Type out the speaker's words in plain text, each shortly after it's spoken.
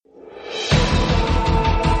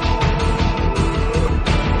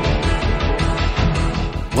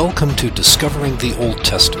Welcome to Discovering the Old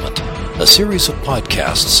Testament, a series of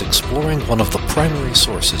podcasts exploring one of the primary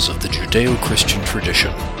sources of the Judeo-Christian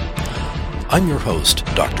tradition. I'm your host,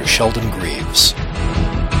 Dr. Sheldon Greaves.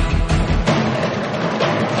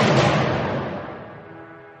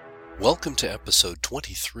 Welcome to episode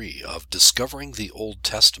 23 of Discovering the Old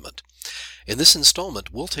Testament. In this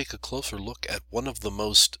installment, we'll take a closer look at one of the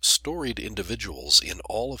most storied individuals in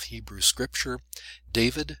all of Hebrew Scripture,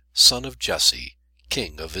 David, son of Jesse,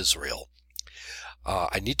 king of Israel.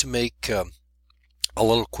 I need to make a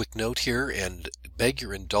little quick note here and beg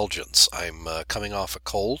your indulgence. I'm coming off a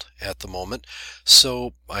cold at the moment,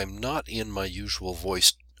 so I'm not in my usual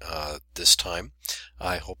voice this time.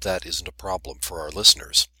 I hope that isn't a problem for our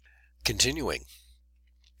listeners. Continuing,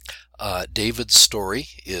 David's story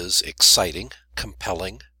is exciting,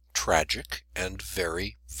 compelling, tragic, and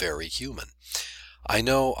very, very human. I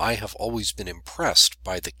know I have always been impressed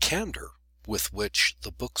by the candor with which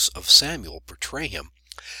the books of Samuel portray him.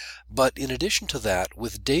 But in addition to that,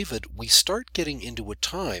 with David, we start getting into a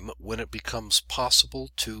time when it becomes possible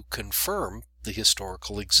to confirm the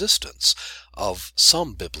historical existence of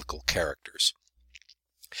some biblical characters.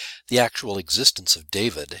 The actual existence of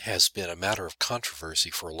David has been a matter of controversy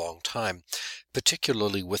for a long time,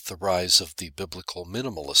 particularly with the rise of the biblical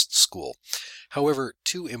minimalist school. However,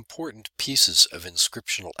 two important pieces of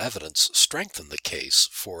inscriptional evidence strengthen the case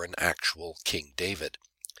for an actual King David.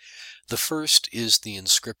 The first is the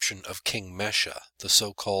inscription of King Mesha, the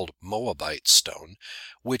so-called Moabite stone,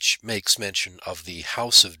 which makes mention of the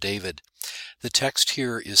house of David. The text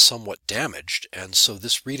here is somewhat damaged, and so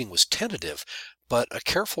this reading was tentative, but a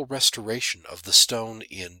careful restoration of the stone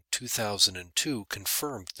in 2002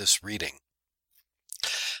 confirmed this reading.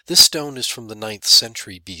 This stone is from the 9th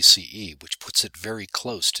century BCE, which puts it very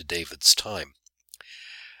close to David's time.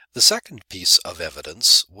 The second piece of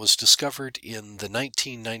evidence was discovered in the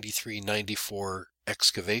 1993-94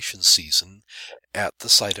 excavation season at the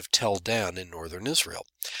site of Tel Dan in northern Israel,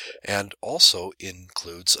 and also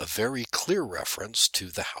includes a very clear reference to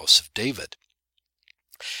the house of David.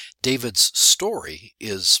 David's story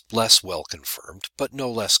is less well confirmed, but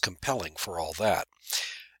no less compelling for all that.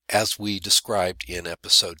 As we described in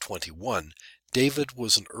episode 21, David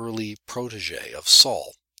was an early protege of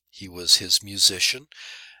Saul. He was his musician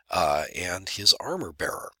and his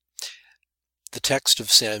armor-bearer. The text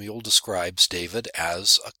of Samuel describes David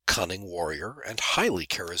as a cunning warrior and highly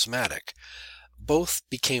charismatic. Both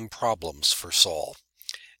became problems for Saul.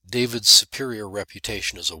 David's superior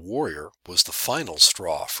reputation as a warrior was the final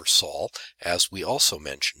straw for Saul, as we also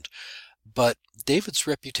mentioned, but David's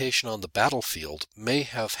reputation on the battlefield may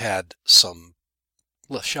have had some,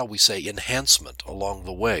 shall we say, enhancement along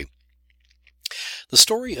the way. The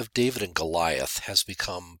story of David and Goliath has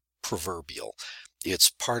become proverbial. It's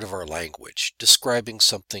part of our language. Describing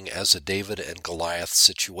something as a David and Goliath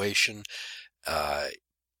situation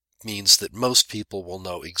means that most people will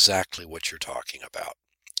know exactly what you're talking about.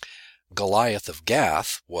 Goliath of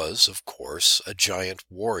Gath was, of course, a giant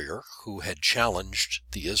warrior who had challenged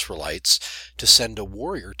the Israelites to send a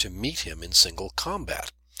warrior to meet him in single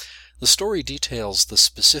combat. The story details the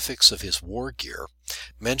specifics of his war gear,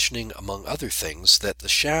 mentioning, among other things, that the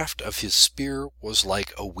shaft of his spear was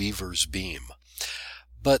like a weaver's beam.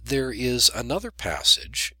 But there is another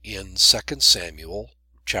passage in 2 Samuel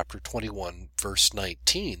chapter 21, verse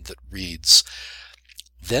 19 that reads,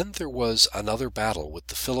 "Then there was another battle with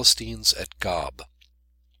the Philistines at Gob,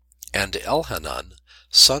 and Elhanan,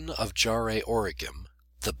 son of Jare-Oregim,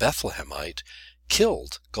 the Bethlehemite,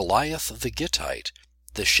 killed Goliath the Gittite,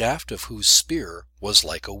 the shaft of whose spear was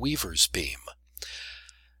like a weaver's beam."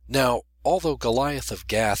 Now, although Goliath of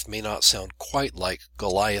Gath may not sound quite like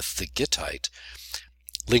Goliath the Gittite,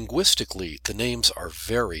 linguistically the names are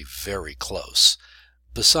very, very close.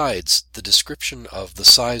 Besides, the description of the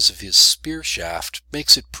size of his spear shaft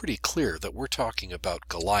makes it pretty clear that we're talking about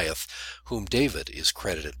Goliath, whom David is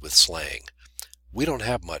credited with slaying. We don't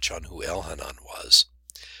have much on who Elhanan was.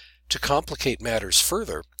 To complicate matters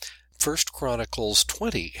further, 1 Chronicles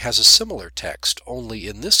 20 has a similar text, only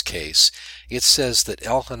in this case it says that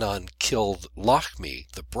Elhanan killed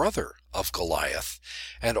Lachmi, the brother of Goliath,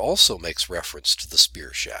 and also makes reference to the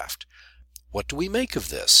spear shaft. What do we make of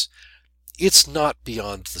this? It's not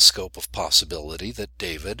beyond the scope of possibility that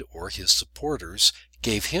David or his supporters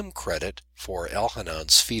gave him credit for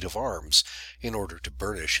Elhanan's feat of arms in order to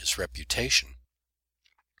burnish his reputation.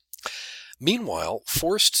 Meanwhile,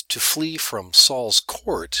 forced to flee from Saul's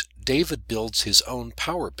court, David builds his own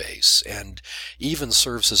power base and even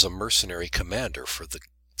serves as a mercenary commander for the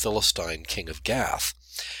Philistine king of Gath.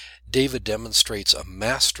 David demonstrates a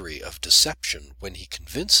mastery of deception when he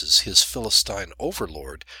convinces his Philistine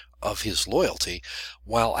overlord of his loyalty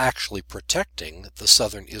while actually protecting the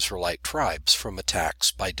southern Israelite tribes from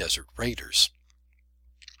attacks by desert raiders.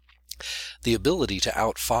 The ability to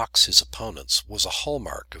outfox his opponents was a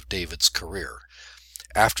hallmark of David's career.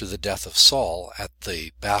 After the death of Saul at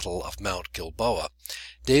the Battle of Mount Gilboa,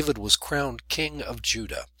 David was crowned king of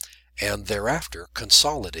Judah, and thereafter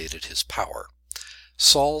consolidated his power.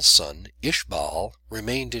 Saul's son, Ishbaal,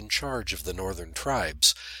 remained in charge of the northern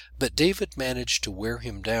tribes, but David managed to wear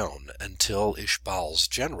him down until Ishbaal's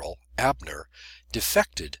general, Abner,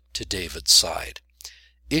 defected to David's side.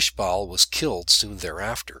 Ishbaal was killed soon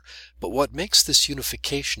thereafter, but what makes this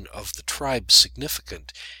unification of the tribes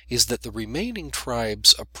significant is that the remaining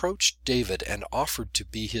tribes approached David and offered to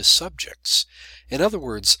be his subjects. In other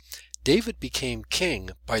words, David became king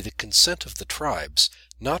by the consent of the tribes,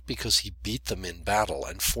 not because he beat them in battle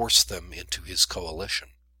and forced them into his coalition.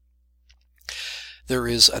 There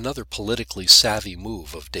is another politically savvy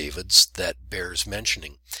move of David's that bears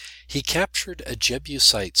mentioning. He captured a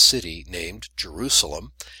Jebusite city named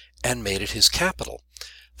Jerusalem and made it his capital.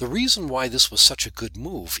 The reason why this was such a good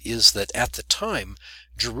move is that at the time,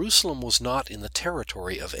 Jerusalem was not in the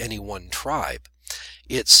territory of any one tribe.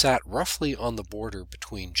 It sat roughly on the border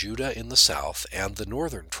between Judah in the south and the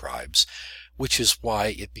northern tribes, which is why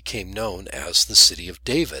it became known as the City of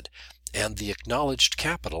David and the acknowledged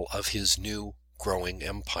capital of his new growing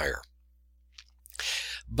empire.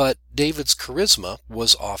 But David's charisma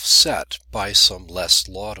was offset by some less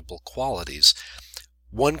laudable qualities.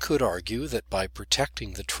 One could argue that by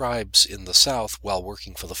protecting the tribes in the south while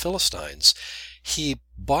working for the Philistines, he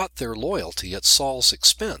bought their loyalty at Saul's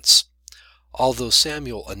expense. Although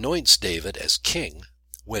Samuel anoints David as king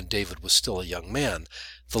when David was still a young man,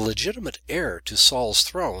 the legitimate heir to Saul's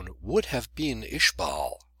throne would have been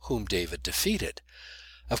Ishbaal, whom David defeated.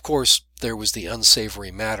 Of course, there was the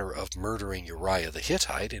unsavory matter of murdering Uriah the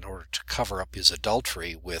Hittite in order to cover up his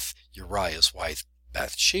adultery with Uriah's wife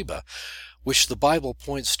Bathsheba, which the Bible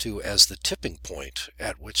points to as the tipping point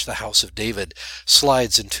at which the house of David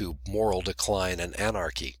slides into moral decline and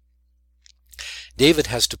anarchy. David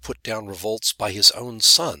has to put down revolts by his own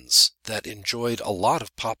sons that enjoyed a lot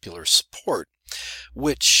of popular support,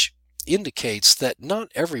 which indicates that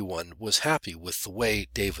not everyone was happy with the way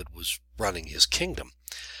David was running his kingdom.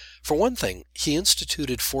 For one thing, he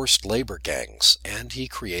instituted forced labor gangs, and he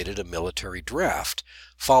created a military draft,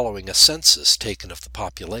 following a census taken of the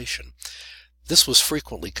population. This was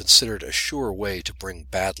frequently considered a sure way to bring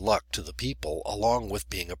bad luck to the people, along with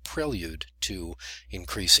being a prelude to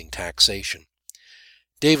increasing taxation.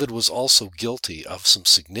 David was also guilty of some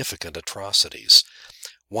significant atrocities.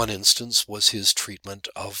 One instance was his treatment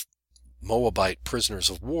of Moabite prisoners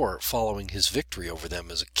of war following his victory over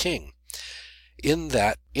them as a king. In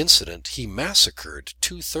that incident, he massacred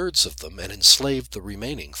 2/3 of them and enslaved the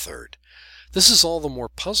remaining third. This is all the more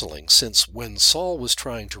puzzling since when Saul was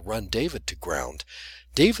trying to run David to ground,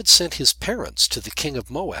 David sent his parents to the king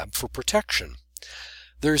of Moab for protection.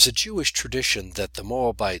 There's a Jewish tradition that the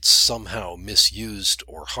Moabites somehow misused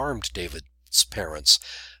or harmed David's parents,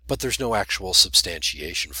 but there's no actual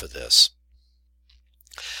substantiation for this.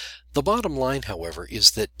 The bottom line, however,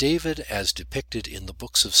 is that David, as depicted in the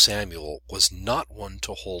books of Samuel, was not one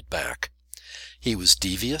to hold back. He was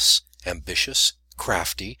devious, ambitious,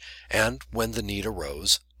 crafty, and, when the need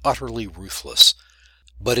arose, utterly ruthless.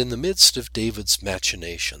 But in the midst of David's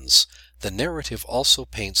machinations, the narrative also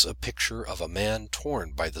paints a picture of a man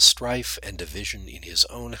torn by the strife and division in his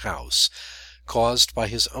own house, caused by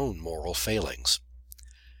his own moral failings.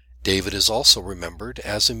 David is also remembered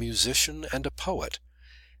as a musician and a poet.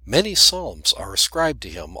 Many psalms are ascribed to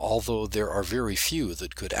him, although there are very few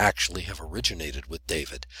that could actually have originated with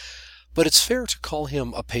David. But it's fair to call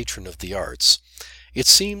him a patron of the arts. It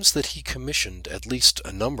seems that he commissioned at least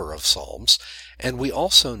a number of psalms, and we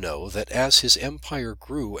also know that as his empire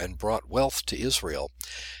grew and brought wealth to Israel,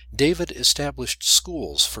 David established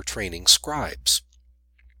schools for training scribes.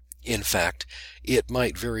 In fact, it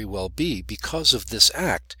might very well be because of this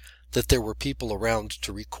act that there were people around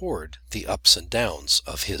to record the ups and downs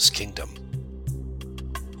of his kingdom.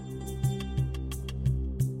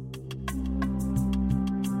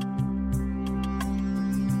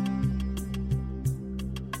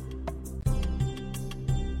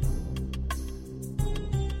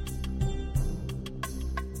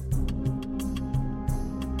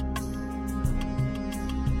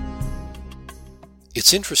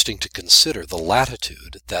 It's interesting to consider the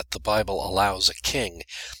latitude that the Bible allows a king,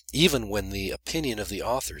 even when the opinion of the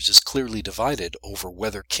authors is clearly divided over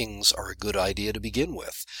whether kings are a good idea to begin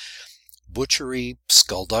with. Butchery,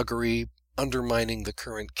 skullduggery, undermining the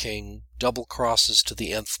current king, double crosses to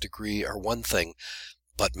the nth degree are one thing,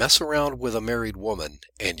 but mess around with a married woman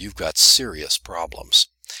and you've got serious problems.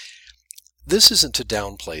 This isn't to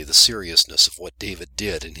downplay the seriousness of what David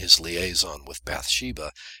did in his liaison with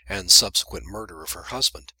Bathsheba and subsequent murder of her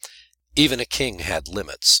husband. Even a king had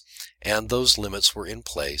limits, and those limits were in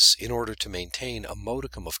place in order to maintain a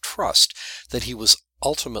modicum of trust that he was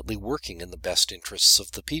ultimately working in the best interests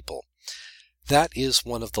of the people. That is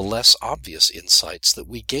one of the less obvious insights that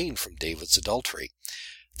we gain from David's adultery.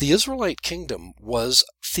 The Israelite kingdom was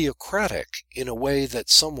theocratic in a way that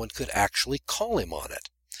someone could actually call him on it.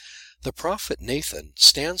 The prophet Nathan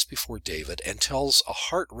stands before David and tells a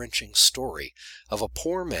heart-wrenching story of a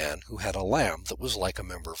poor man who had a lamb that was like a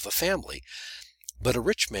member of the family, but a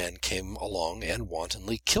rich man came along and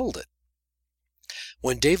wantonly killed it.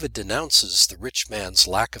 When David denounces the rich man's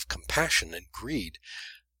lack of compassion and greed,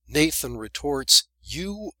 Nathan retorts,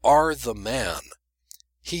 "You are the man."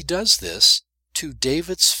 He does this to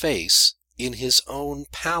David's face in his own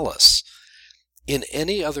palace. In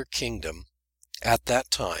any other kingdom at that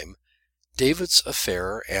time, David's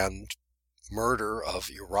affair and murder of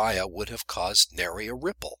Uriah would have caused nary a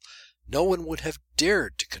ripple. No one would have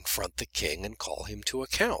dared to confront the king and call him to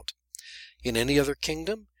account. In any other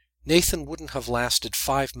kingdom, Nathan wouldn't have lasted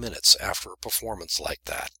 5 minutes after a performance like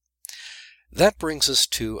that. That brings us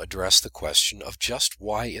to address the question of just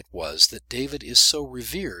why it was that David is so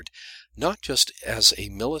revered, not just as a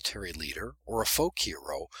military leader or a folk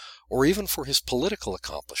hero, or even for his political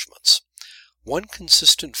accomplishments. One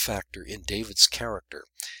consistent factor in David's character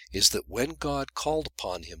is that when God called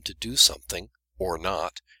upon him to do something, or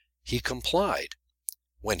not, he complied.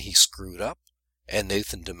 When he screwed up, and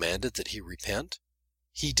Nathan demanded that he repent,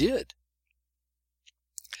 he did.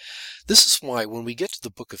 This is why when we get to the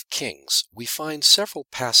book of Kings, we find several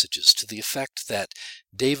passages to the effect that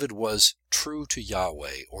David was true to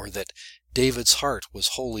Yahweh, or that David's heart was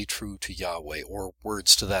wholly true to Yahweh, or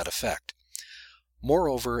words to that effect.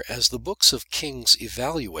 Moreover, as the books of Kings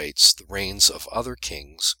evaluates the reigns of other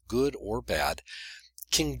kings, good or bad,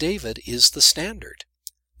 King David is the standard.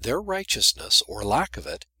 Their righteousness, or lack of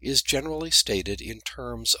it, is generally stated in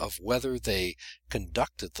terms of whether they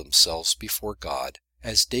conducted themselves before God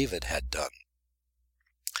as David had done.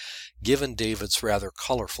 Given David's rather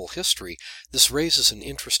colorful history, this raises an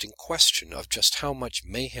interesting question of just how much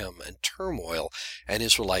mayhem and turmoil an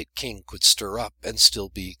Israelite king could stir up and still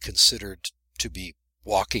be considered to be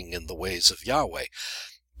walking in the ways of Yahweh.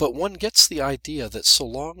 But one gets the idea that so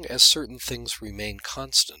long as certain things remain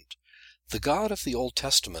constant, the God of the Old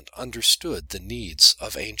Testament understood the needs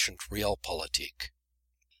of ancient realpolitik.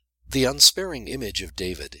 The unsparing image of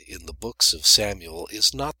David in the books of Samuel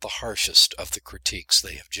is not the harshest of the critiques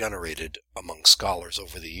they have generated among scholars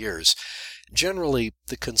over the years. Generally,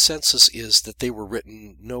 the consensus is that they were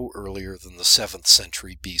written no earlier than the 7th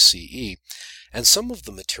century BCE, and some of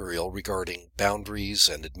the material regarding boundaries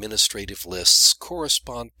and administrative lists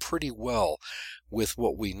correspond pretty well with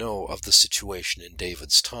what we know of the situation in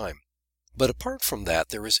David's time. But apart from that,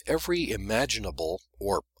 there is every imaginable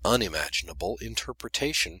or unimaginable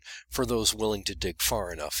interpretation for those willing to dig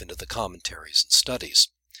far enough into the commentaries and studies.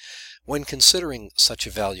 When considering such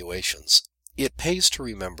evaluations, it pays to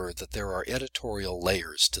remember that there are editorial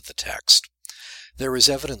layers to the text. There is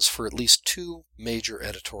evidence for at least 2 major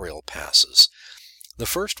editorial passes. The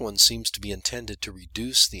first one seems to be intended to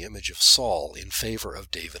reduce the image of Saul in favor of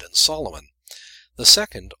David and Solomon. The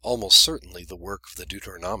second, almost certainly the work of the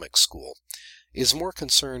Deuteronomic school, is more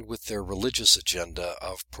concerned with their religious agenda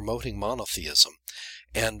of promoting monotheism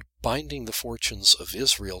and binding the fortunes of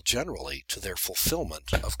Israel generally to their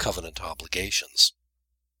fulfillment of covenant obligations.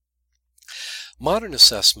 Modern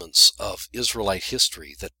assessments of Israelite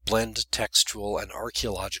history that blend textual and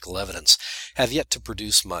archaeological evidence have yet to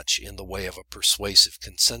produce much in the way of a persuasive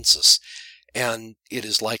consensus, and it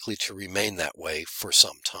is likely to remain that way for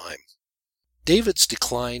some time. David's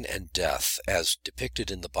decline and death, as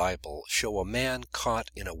depicted in the Bible, show a man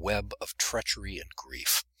caught in a web of treachery and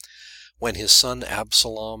grief. When his son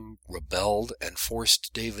Absalom rebelled and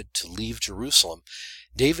forced David to leave Jerusalem,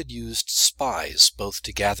 David used spies both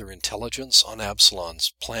to gather intelligence on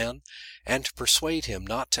Absalom's plan and to persuade him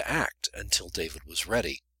not to act until David was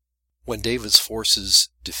ready. When David's forces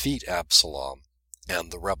defeat Absalom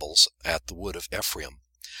and the rebels at the wood of Ephraim,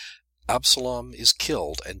 Absalom is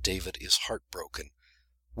killed and David is heartbroken,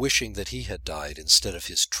 wishing that he had died instead of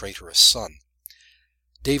his traitorous son.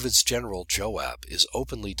 David's general Joab is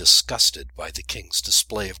openly disgusted by the king's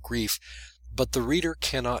display of grief, but the reader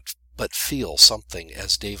cannot but feel something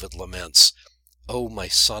as David laments, "O my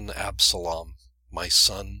son Absalom, my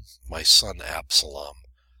son Absalom.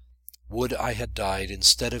 Would I had died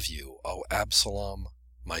instead of you, O Absalom,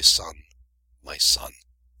 my son, my son."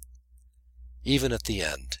 Even at the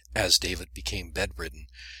end, as David became bedridden,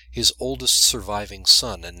 his oldest surviving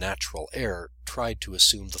son and natural heir tried to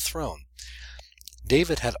assume the throne.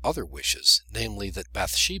 David had other wishes, namely that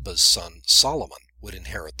Bathsheba's son Solomon would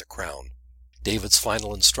inherit the crown. David's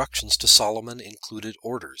final instructions to Solomon included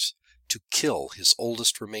orders to kill his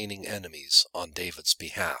oldest remaining enemies on David's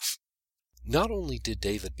behalf. Not only did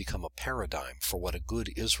David become a paradigm for what a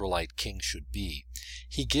good Israelite king should be,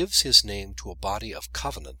 he gives his name to a body of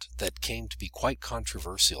covenant that came to be quite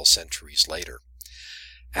controversial centuries later.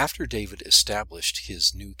 After David established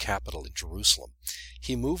his new capital in Jerusalem,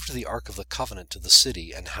 he moved the Ark of the Covenant to the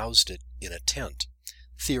city and housed it in a tent,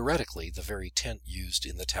 theoretically the very tent used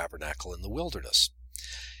in the tabernacle in the wilderness.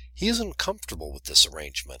 He isn't comfortable with this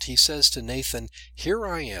arrangement. He says to Nathan, "Here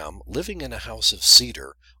I am, living in a house of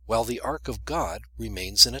cedar, while the Ark of God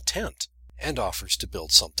remains in a tent," and offers to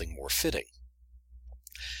build something more fitting.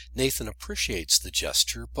 Nathan appreciates the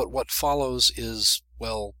gesture, but what follows is,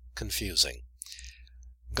 well, confusing.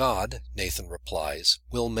 "God," Nathan replies,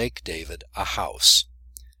 "will make David a house."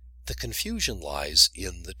 The confusion lies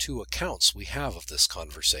in the two accounts we have of this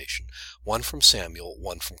conversation, one from Samuel,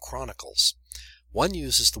 one from Chronicles. One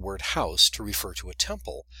uses the word house to refer to a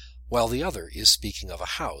temple, while the other is speaking of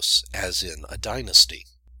a house, as in a dynasty.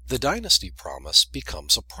 The dynasty promise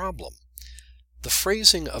becomes a problem. The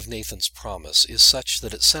phrasing of Nathan's promise is such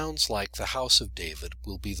that it sounds like the house of David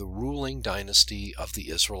will be the ruling dynasty of the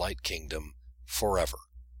Israelite kingdom forever.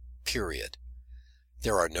 Period.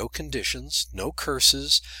 There are no conditions, no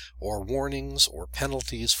curses, or warnings, or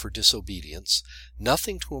penalties for disobedience,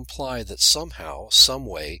 nothing to imply that somehow, some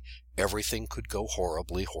way, everything could go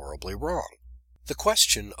horribly, horribly wrong. The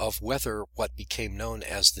question of whether what became known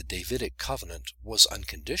as the Davidic covenant was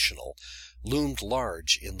unconditional loomed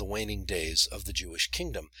large in the waning days of the Jewish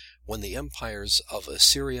kingdom, when the empires of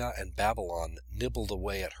Assyria and Babylon nibbled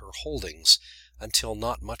away at her holdings until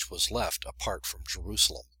not much was left apart from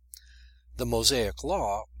Jerusalem. The Mosaic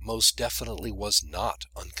Law most definitely was not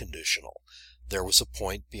unconditional. There was a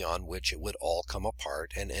point beyond which it would all come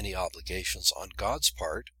apart, and any obligations on God's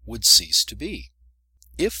part would cease to be.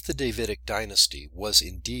 If the Davidic dynasty was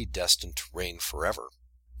indeed destined to reign forever,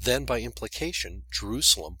 then by implication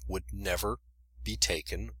Jerusalem would never be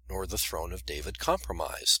taken nor the throne of David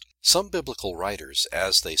compromised. Some biblical writers,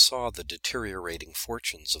 as they saw the deteriorating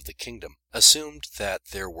fortunes of the kingdom, assumed that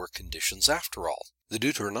there were conditions after all. The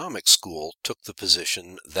Deuteronomic school took the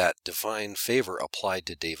position that divine favor applied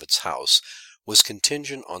to David's house was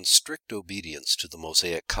contingent on strict obedience to the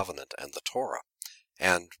Mosaic covenant and the Torah,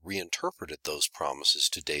 and reinterpreted those promises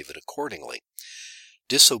to David accordingly.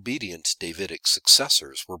 Disobedient Davidic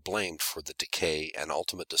successors were blamed for the decay and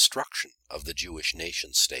ultimate destruction of the Jewish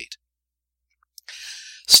nation-state.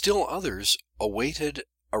 Still others awaited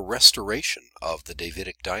a restoration of the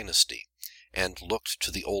Davidic dynasty, and looked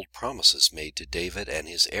to the old promises made to David and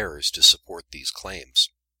his heirs to support these claims.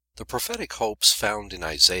 The prophetic hopes found in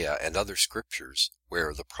Isaiah and other scriptures,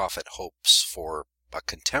 where the prophet hopes for a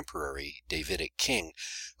contemporary Davidic king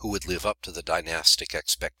who would live up to the dynastic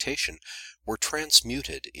expectation, were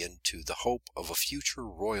transmuted into the hope of a future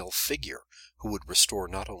royal figure who would restore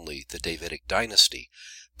not only the Davidic dynasty,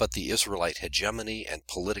 but the Israelite hegemony and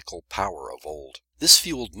political power of old. This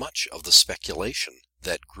fueled much of the speculation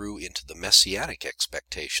that grew into the messianic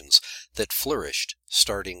expectations that flourished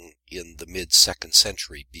starting in the mid-2nd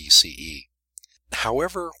century BCE.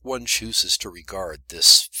 However one chooses to regard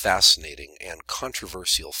this fascinating and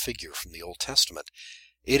controversial figure from the Old Testament,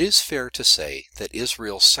 it is fair to say that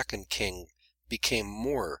Israel's second king became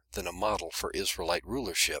more than a model for Israelite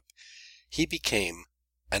rulership. He became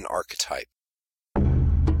an archetype.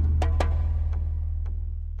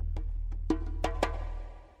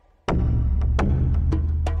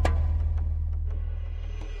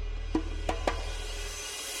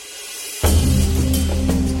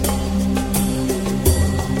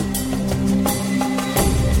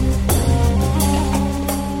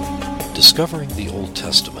 Discovering the Old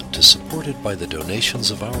Testament is supported by the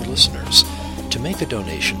donations of our listeners. To make a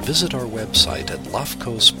donation, visit our website at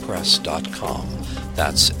lafkospress.com.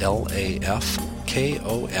 That's LAFKOS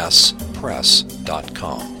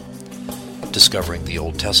press.com. Discovering the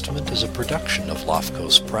Old Testament is a production of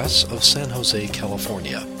Lafkos Press of San Jose,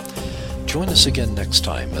 California. Join us again next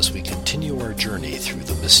time as we continue our journey through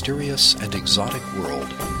the mysterious and exotic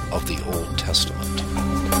world of the Old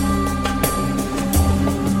Testament.